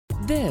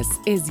This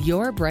is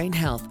Your Brain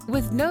Health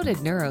with noted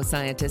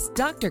neuroscientist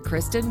Dr.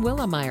 Kristen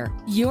Willemeyer.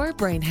 Your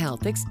Brain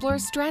Health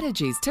explores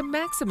strategies to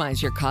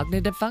maximize your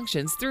cognitive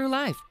functions through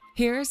life.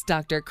 Here's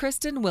Dr.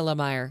 Kristen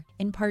Willemeyer.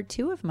 In part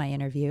 2 of my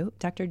interview,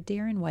 Dr.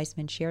 Darren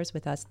Weissman shares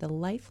with us the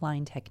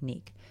Lifeline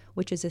technique,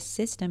 which is a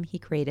system he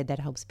created that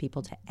helps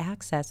people to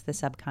access the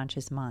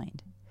subconscious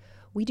mind.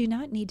 We do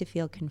not need to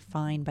feel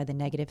confined by the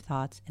negative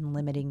thoughts and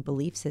limiting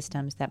belief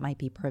systems that might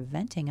be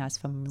preventing us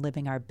from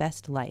living our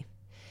best life.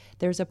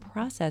 There's a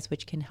process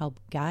which can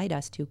help guide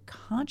us to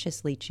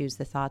consciously choose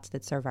the thoughts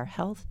that serve our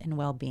health and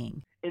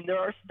well-being. And there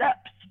are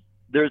steps.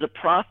 There's a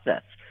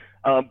process.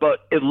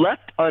 But if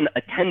left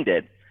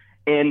unattended,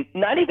 and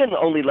not even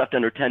only left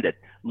unattended,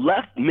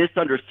 left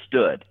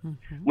misunderstood.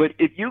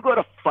 If you go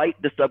to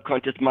fight the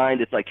subconscious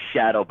mind, it's like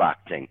shadow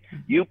boxing.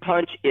 You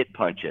punch, it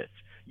punches.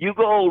 You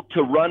go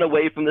to run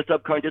away from the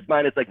subconscious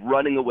mind, it's like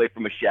running away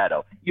from a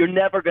shadow. You're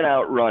never going to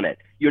outrun it.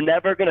 You're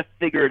never going to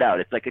figure it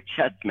out. It's like a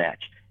chess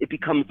match. It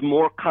becomes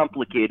more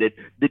complicated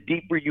the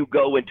deeper you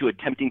go into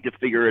attempting to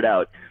figure it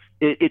out.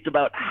 It's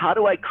about how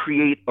do I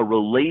create a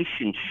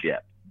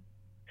relationship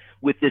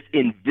with this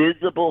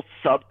invisible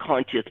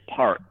subconscious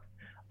part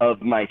of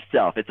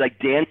myself. It's like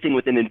dancing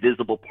with an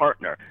invisible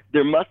partner.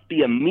 There must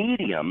be a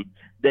medium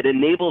that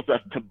enables us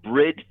to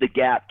bridge the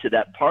gap to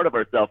that part of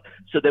ourselves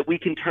so that we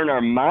can turn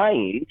our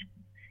mind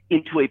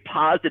into a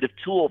positive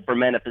tool for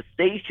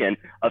manifestation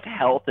of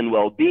health and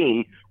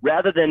well-being,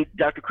 rather than,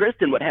 Dr.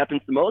 Kristen, what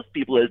happens to most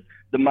people is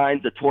the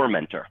mind's a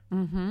tormentor.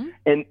 And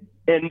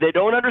they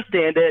don't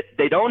understand it.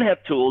 They don't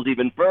have tools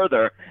even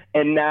further.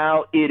 And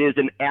now it is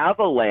an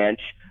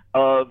avalanche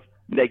of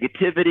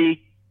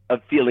negativity,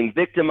 of feeling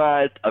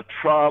victimized, of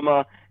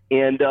trauma.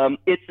 And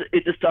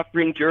it's a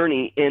suffering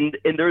journey. And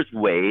there's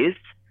ways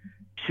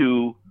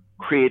to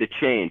create a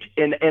change.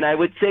 And I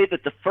would say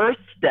that the first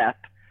step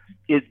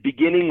is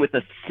beginning with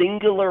a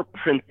singular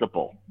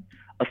principle,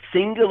 a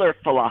singular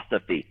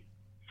philosophy.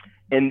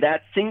 And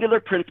that singular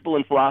principle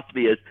and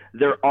philosophy is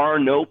there are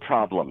no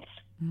problems.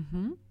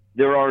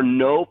 There are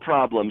no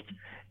problems.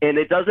 And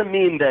it doesn't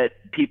mean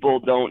that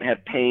people don't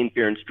have pain,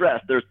 fear, and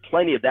stress. There's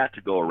plenty of that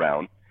to go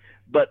around.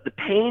 But the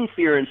pain,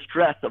 fear, and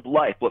stress of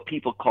life, what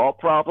people call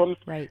problems,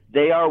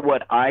 they are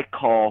what I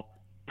call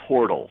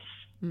portals.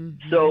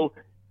 So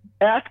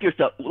ask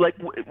yourself, like,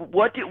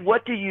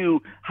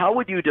 how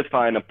would you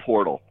define a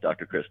portal,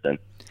 Dr. Kristen?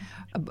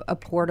 A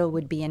portal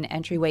would be an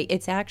entryway.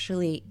 It's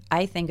actually,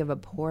 I think of a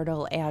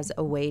portal as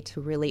a way to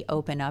really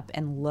open up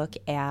and look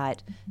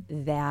at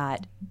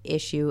that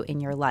issue in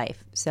your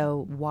life.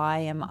 So why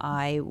am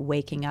I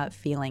waking up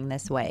feeling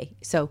this way?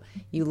 So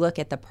you look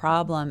at the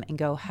problem and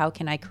go, how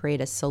can I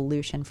create a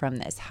solution from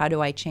this? How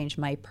do I change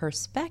my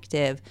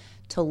perspective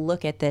to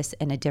look at this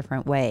in a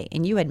different way?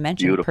 And you had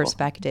mentioned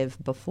perspective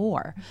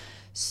before.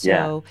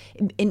 So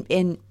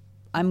in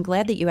I'm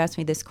glad that you asked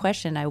me this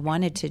question. I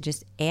wanted to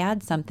just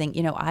add something.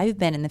 You know, I've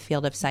been in the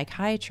field of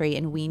psychiatry,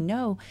 and we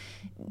know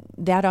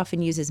that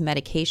often uses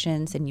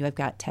medications, and you have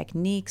got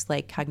techniques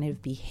like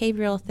cognitive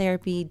behavioral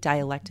therapy,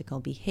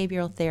 dialectical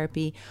behavioral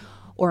therapy,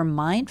 or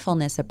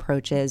mindfulness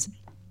approaches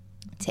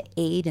to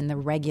aid in the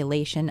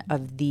regulation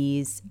of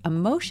these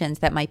emotions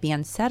that might be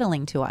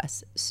unsettling to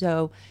us.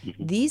 So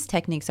these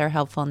techniques are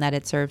helpful in that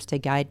it serves to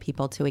guide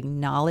people to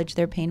acknowledge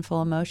their painful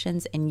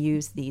emotions and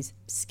use these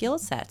skill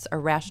sets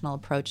or rational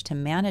approach to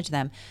manage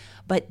them.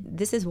 But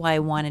this is why I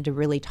wanted to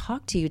really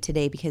talk to you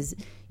today, because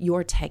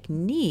your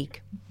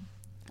technique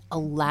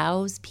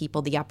allows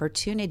people the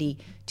opportunity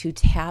to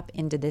tap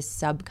into this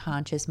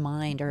subconscious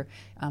mind, or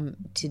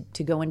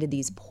to go into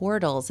these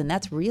portals. And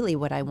that's really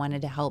what I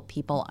wanted to help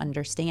people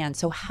understand.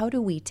 So how do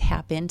we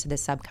tap into the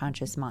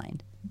subconscious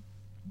mind?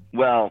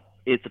 Well,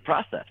 it's a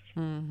process.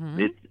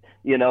 It's,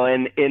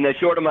 and in a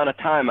short amount of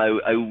time,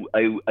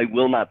 I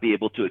will not be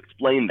able to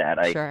explain that.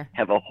 I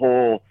have a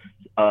whole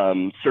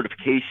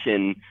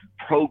certification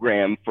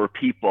program for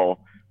people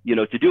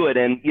to do it.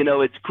 And,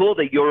 it's cool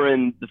that you're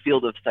in the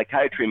field of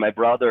psychiatry. My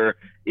brother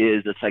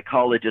is a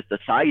psychologist, a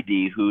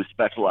PsyD, who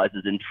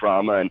specializes in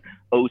trauma and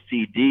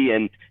OCD.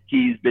 And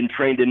he's been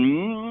trained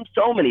in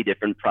so many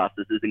different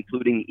processes,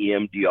 including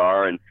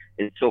EMDR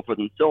and so forth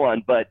and so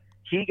on. But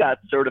he got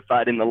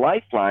certified in the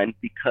Lifeline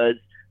because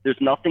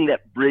there's nothing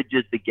that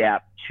bridges the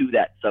gap to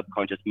that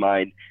subconscious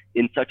mind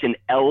in such an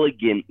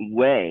elegant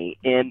way.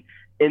 And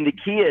the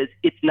key is,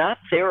 it's not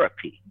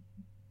therapy.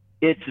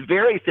 It's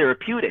very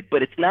therapeutic,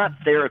 but it's not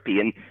therapy,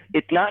 and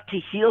it's not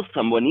to heal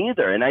someone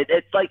either. And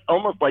it's like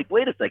almost like,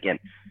 wait a second,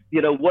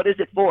 what is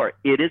it for?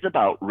 It is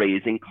about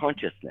raising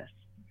consciousness.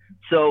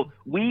 So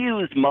we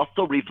use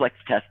muscle reflex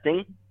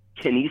testing,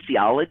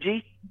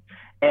 kinesiology,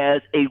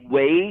 as a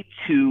way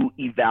to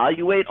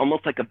evaluate,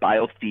 almost like a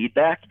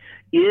biofeedback,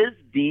 is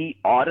the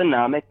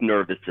autonomic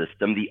nervous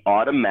system, the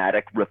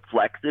automatic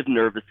reflexive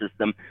nervous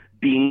system,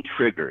 being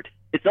triggered?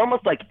 It's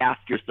almost like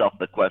ask yourself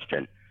the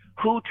question,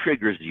 who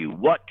triggers you?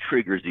 What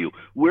triggers you?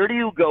 Where do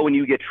you go when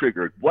you get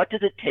triggered? What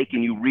does it take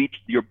and you reach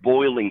your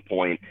boiling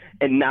point,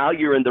 and now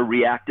you're in the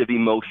reactive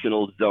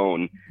emotional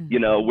zone,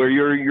 where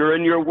you're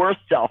in your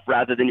worst self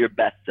rather than your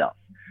best self?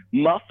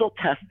 muscle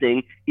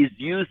testing is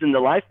used in the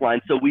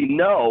Lifeline, so we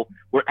know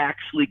we're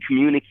actually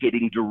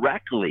communicating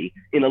directly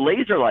in a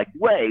laser-like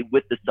way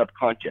with the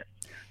subconscious.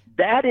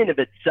 That in of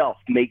itself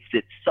makes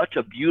it such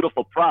a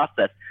beautiful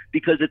process,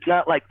 because it's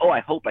not like, oh,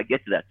 I hope I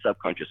get to that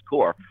subconscious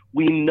core.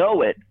 We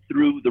know it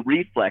through the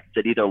reflex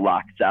that either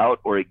locks out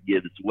or it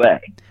gives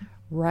way.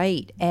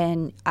 Right.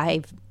 And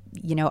I've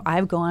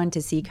gone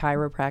to see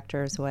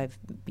chiropractors who I've,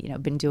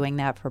 been doing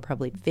that for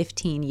probably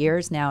 15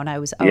 years now. And I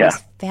was always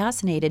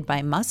fascinated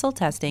by muscle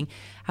testing,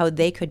 how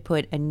they could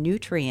put a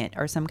nutrient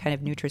or some kind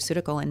of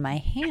nutraceutical in my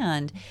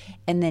hand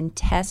and then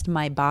test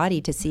my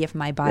body to see if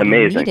my body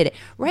needed it.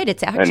 Right.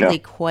 It's actually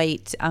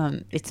quite,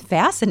 it's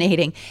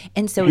fascinating.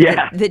 And so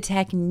the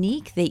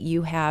technique that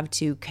you have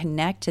to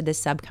connect to the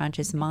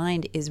subconscious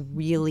mind is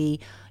really,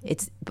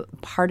 it's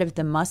part of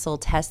the muscle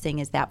testing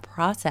is that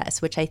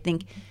process, which I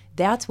think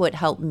that's what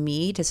helped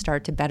me to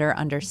start to better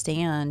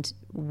understand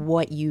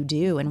what you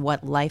do and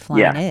what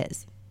Lifeline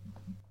is.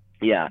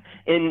 Yeah.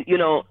 And,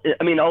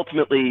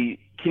 ultimately,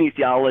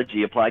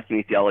 kinesiology, applied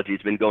kinesiology,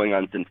 has been going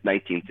on since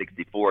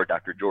 1964,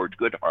 Dr. George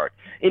Goodhart.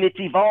 And it's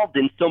evolved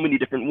in so many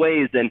different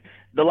ways. And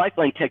the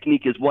Lifeline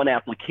technique is one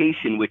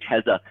application which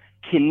has a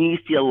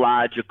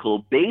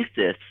kinesiological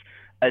basis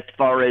as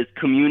far as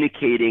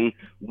communicating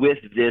with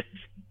this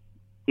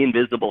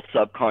invisible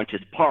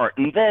subconscious part.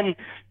 And then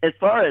as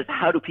far as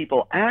how do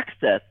people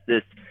access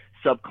this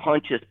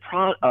subconscious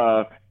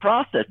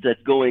process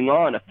that's going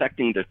on,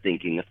 affecting their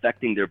thinking,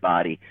 affecting their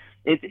body,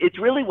 it's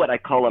really what I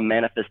call a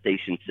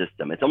manifestation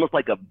system. It's almost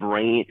like a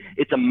brain,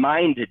 it's a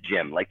mind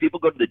gym. Like people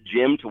go to the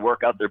gym to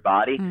work out their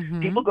body.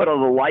 People go to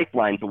the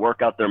Lifeline to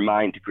work out their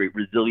mind, to create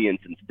resilience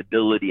and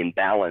stability and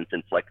balance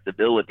and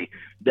flexibility,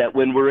 that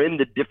when we're in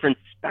the different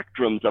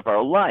spectrums of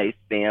our life,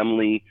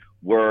 family,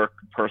 work,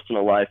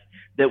 personal life,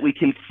 that we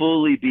can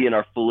fully be in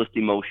our fullest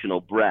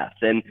emotional breath.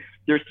 And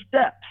there's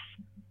steps,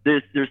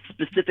 there's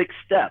specific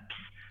steps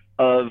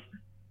of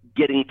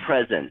getting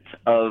present,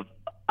 of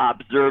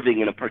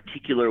observing in a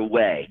particular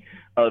way,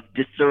 of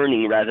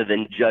discerning rather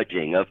than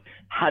judging, of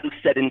how to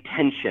set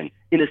intention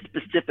in a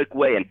specific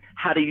way, and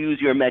how to use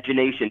your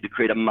imagination to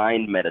create a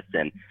mind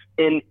medicine.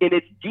 And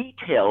it's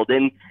detailed,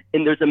 and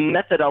there's a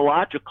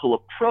methodological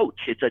approach.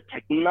 It's a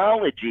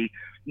technology,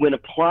 when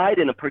applied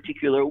in a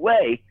particular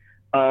way,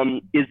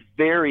 is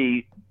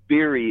very,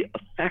 very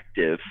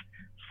effective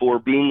for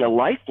being a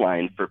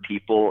lifeline for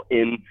people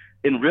in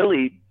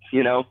really,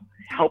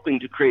 helping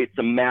to create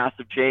some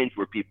massive change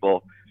where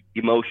people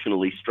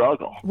emotionally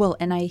struggle. Well,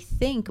 and I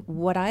think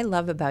what I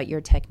love about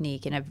your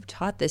technique, and I've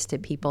taught this to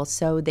people,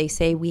 so they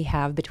say we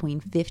have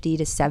between 50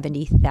 to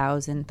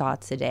 70,000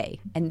 thoughts a day.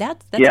 And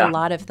that's a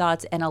lot of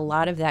thoughts, and a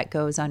lot of that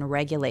goes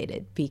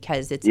unregulated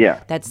because it's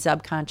that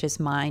subconscious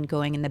mind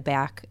going in the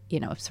back,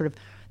 sort of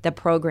the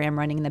program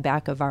running in the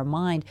back of our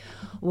mind.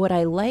 What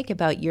I like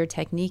about your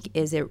technique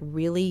is it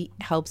really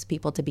helps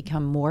people to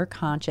become more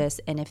conscious,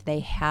 and if they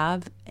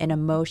have an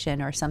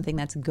emotion or something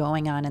that's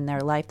going on in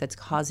their life that's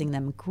causing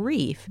them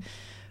grief.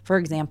 For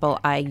example,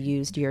 I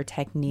used your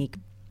technique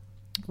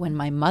when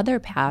my mother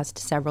passed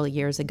several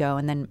years ago,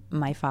 and then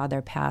my father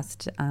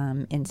passed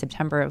in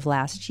September of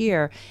last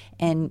year.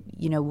 And,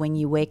 when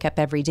you wake up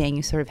every day and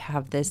you sort of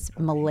have this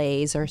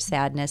malaise or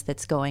sadness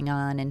that's going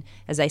on. And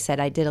as I said,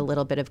 I did a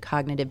little bit of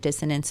cognitive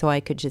dissonance so I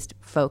could just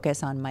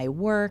focus on my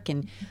work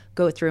and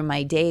go through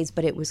my days.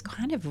 But it was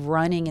kind of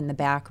running in the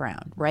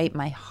background, right?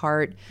 My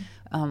heart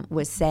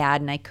was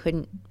sad, and I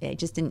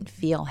just didn't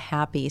feel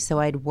happy. So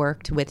I'd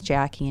worked with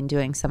Jackie in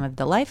doing some of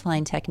the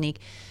Lifeline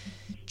technique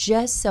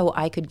just so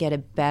I could get a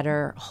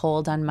better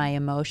hold on my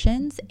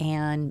emotions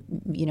and,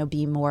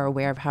 be more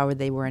aware of how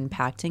they were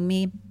impacting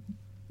me.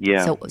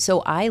 Yeah.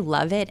 So I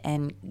love it.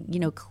 And,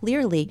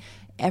 clearly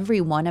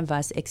every one of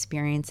us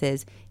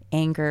experiences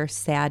anger,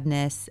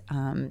 sadness,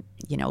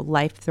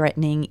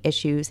 life-threatening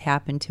issues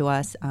happen to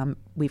us.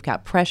 We've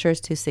got pressures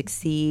to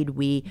succeed.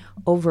 We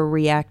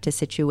overreact to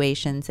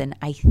situations. And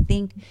I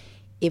think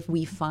if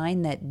we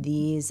find that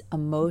these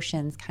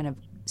emotions kind of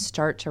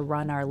start to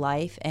run our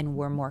life and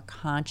we're more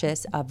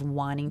conscious of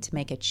wanting to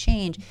make a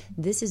change,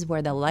 this is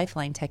where the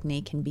Lifeline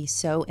technique can be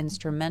so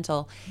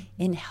instrumental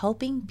in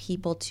helping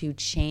people to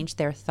change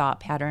their thought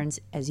patterns,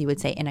 as you would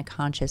say, in a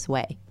conscious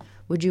way.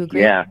 Would you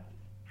agree? Yeah.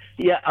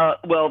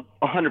 Well,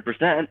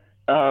 100%.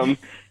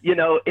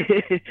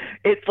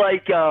 It's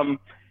like,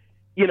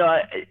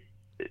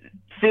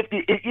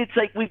 50. It's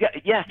like we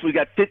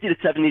got 50 to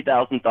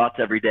 70,000 thoughts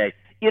every day.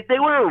 If they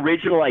were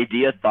original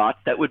idea thoughts,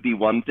 that would be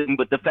one thing.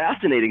 But the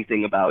fascinating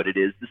thing about it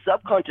is the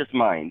subconscious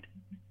mind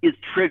is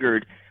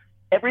triggered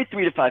every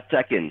 3 to 5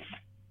 seconds.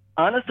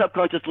 On a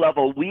subconscious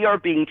level, we are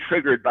being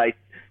triggered by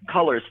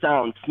colors,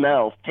 sounds,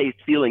 smells, tastes,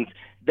 feelings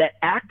that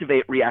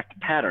activate react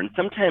patterns.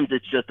 Sometimes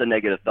it's just a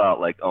negative thought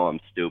like, oh,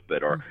 I'm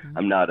stupid, or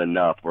I'm not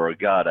enough, or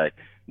God, I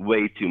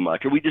weigh too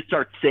much. Or we just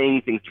start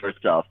saying things to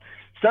ourselves.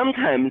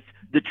 Sometimes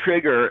the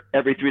trigger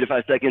every 3 to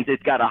 5 seconds,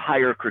 it's got a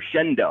higher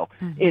crescendo,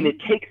 and it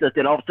takes us,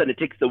 and all of a sudden it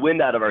takes the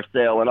wind out of our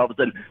sail, and all of a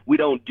sudden we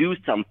don't do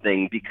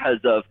something because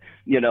of,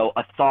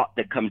 a thought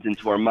that comes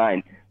into our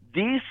mind.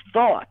 These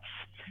thoughts,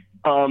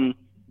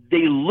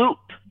 they loop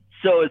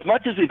So as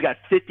much as we've got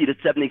 50 to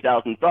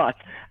 70,000 thoughts,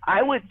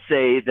 I would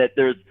say that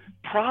there's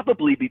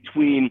probably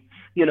between,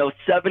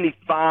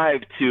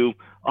 75 to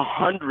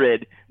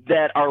 100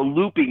 that are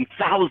looping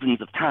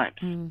thousands of times.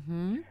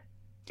 Mm-hmm.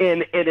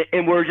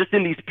 And we're just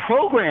in these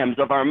programs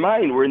of our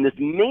mind. We're in this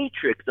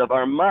matrix of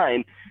our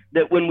mind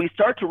that when we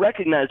start to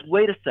recognize,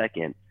 wait a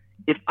second,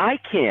 if I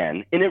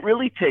can, and it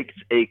really takes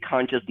a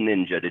conscious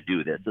ninja to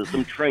do this, so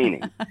some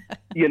training.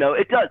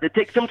 It does. It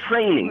takes some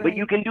training, Right. but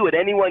you can do it.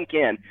 Anyone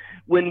can.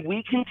 When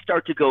we can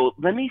start to go,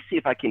 let me see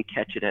if I can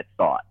catch it at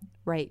thought.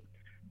 Right.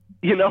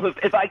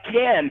 If I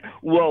can,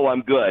 whoa,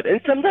 I'm good.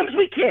 And sometimes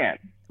we can't.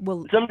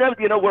 Well, Sometimes,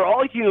 we're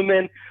all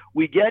human.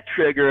 We get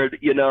triggered.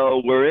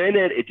 We're in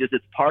it.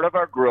 It's part of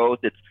our growth.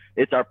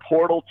 It's our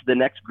portal to the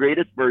next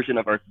greatest version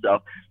of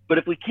ourselves. But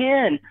if we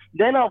can,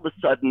 then all of a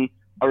sudden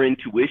our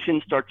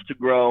intuition starts to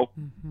grow.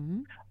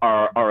 mm-hmm.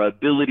 Our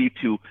ability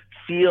to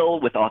feel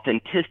with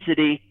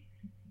authenticity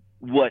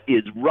what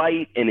is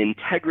right and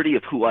integrity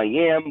of who I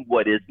am,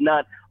 what is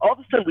not. All of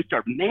a sudden we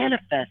start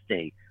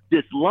manifesting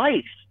this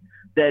life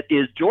that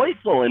is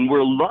joyful, and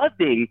we're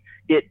loving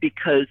it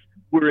because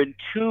we're in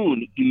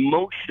tune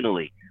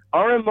emotionally.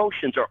 Our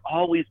emotions are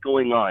always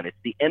going on. It's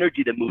the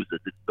energy that moves us.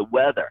 It's the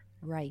weather.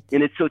 Right.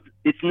 And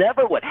it's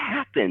never what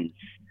happens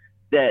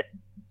that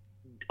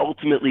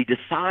ultimately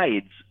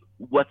decides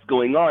what's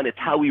going on. It's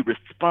how we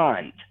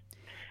respond.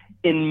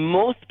 And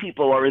most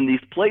people are in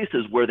these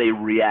places where they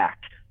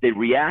react. They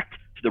react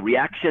to the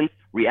reactions,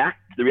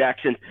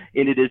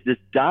 and it is this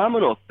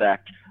domino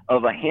effect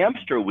of a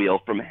hamster wheel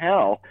from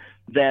hell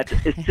that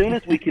as soon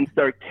as we can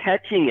start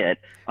catching it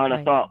on a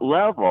Right. thought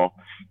level,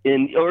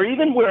 or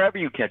even wherever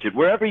you catch it,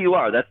 wherever you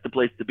are, that's the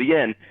place to be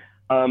in.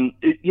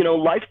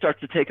 Life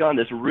starts to take on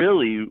this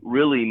really,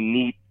 really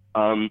neat,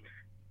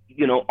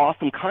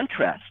 awesome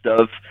contrast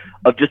of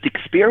just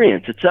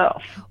experience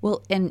itself.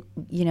 Well, and,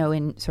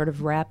 in sort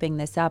of wrapping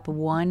this up,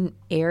 one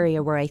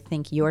area where I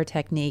think your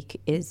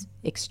technique is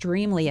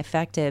extremely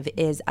effective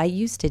is I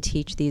used to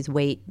teach these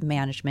weight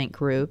management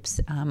groups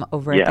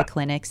over at the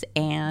clinics.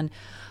 And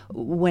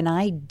when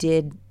I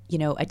did,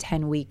 a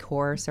 10-week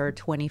course or a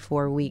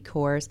 24-week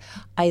course,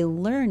 I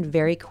learned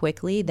very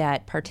quickly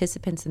that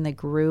participants in the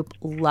group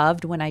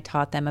loved when I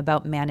taught them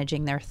about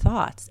managing their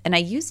thoughts. And I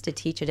used to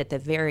teach it at the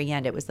very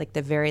end. It was like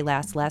the very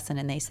last lesson.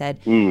 And they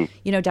said,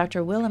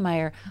 Dr.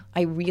 Willemeyer,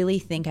 I really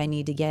think I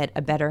need to get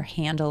a better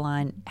handle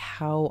on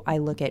how I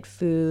look at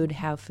food,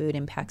 how food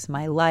impacts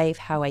my life,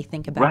 how I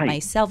think about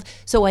myself.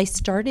 So I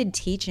started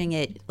teaching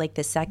it like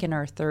the second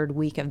or third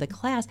week of the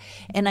class.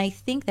 And I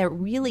think that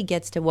really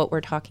gets to what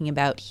we're talking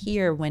about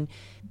here when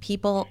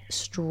people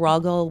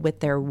struggle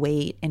with their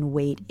weight and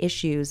weight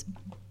issues.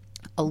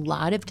 A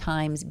lot of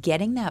times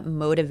getting that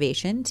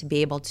motivation to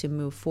be able to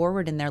move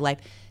forward in their life,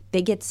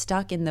 they get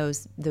stuck in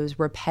those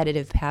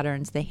repetitive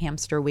patterns, the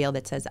hamster wheel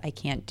that says, I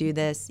can't do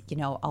this,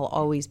 I'll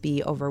always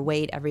be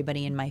overweight,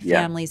 everybody in my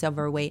family's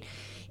overweight.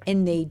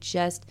 And they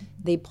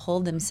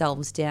pull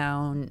themselves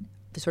down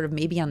sort of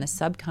maybe on the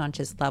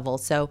subconscious level.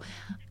 So,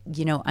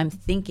 I'm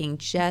thinking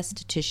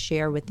just to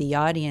share with the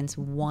audience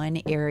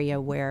one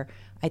area where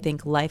I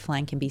think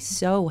Lifeline can be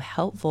so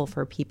helpful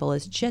for people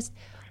is just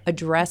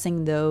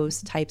addressing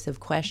those types of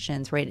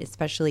questions, right?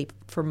 Especially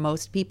for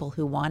most people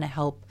who want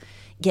to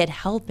get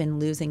help in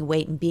losing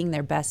weight and being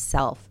their best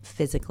self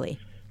physically.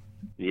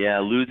 Yeah,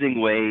 losing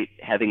weight,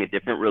 having a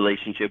different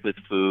relationship with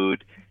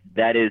food,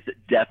 that is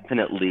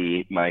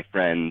definitely, my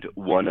friend,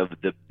 one of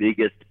the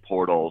biggest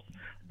portals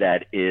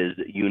that is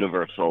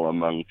universal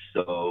among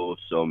so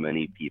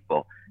many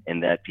people,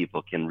 and that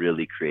people can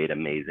really create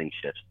amazing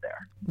shifts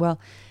there. Well,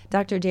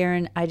 Dr.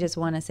 Darren, I just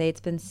want to say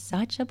it's been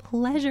such a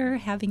pleasure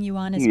having you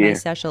on as my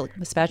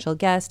special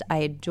guest. I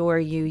adore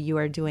you. You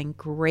are doing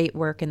great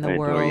work in the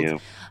world. You.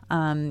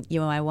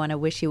 I want to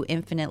wish you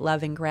infinite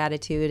love and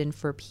gratitude. And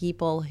for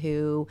people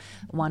who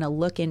want to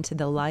look into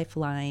the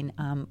Lifeline,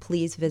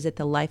 please visit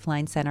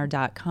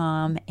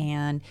thelifelineCenter.com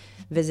and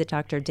visit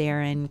Dr.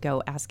 Darren.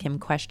 Go ask him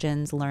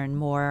questions, learn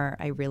more.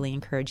 I really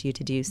encourage you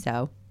to do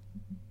so.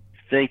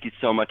 Thank you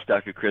so much,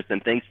 Dr.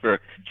 Kristen. Thanks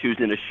for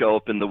choosing to show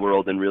up in the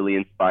world and really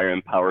inspire,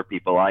 empower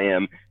people. I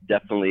am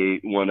definitely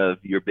one of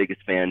your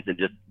biggest fans and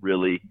just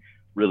really,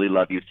 really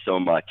love you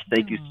so much.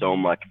 Thank you so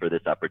much for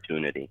this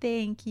opportunity.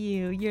 Thank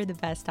you. You're the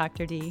best,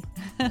 Dr. D.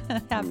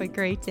 Have a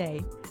great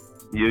day.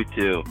 You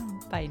too.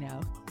 Bye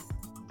now.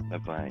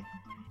 Bye-bye.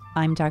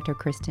 I'm Dr.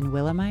 Kristen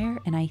Willemeyer,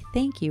 and I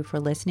thank you for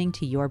listening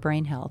to Your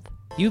Brain Health.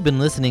 You've been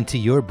listening to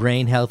Your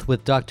Brain Health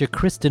with Dr.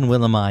 Kristen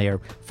Willemeyer.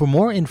 For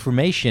more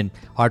information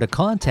or to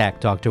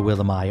contact Dr.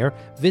 Willemeyer,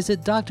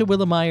 visit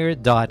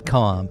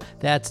drwillemeyer.com.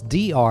 That's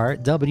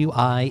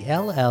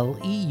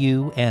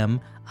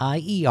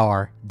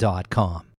drwilleumeier.com.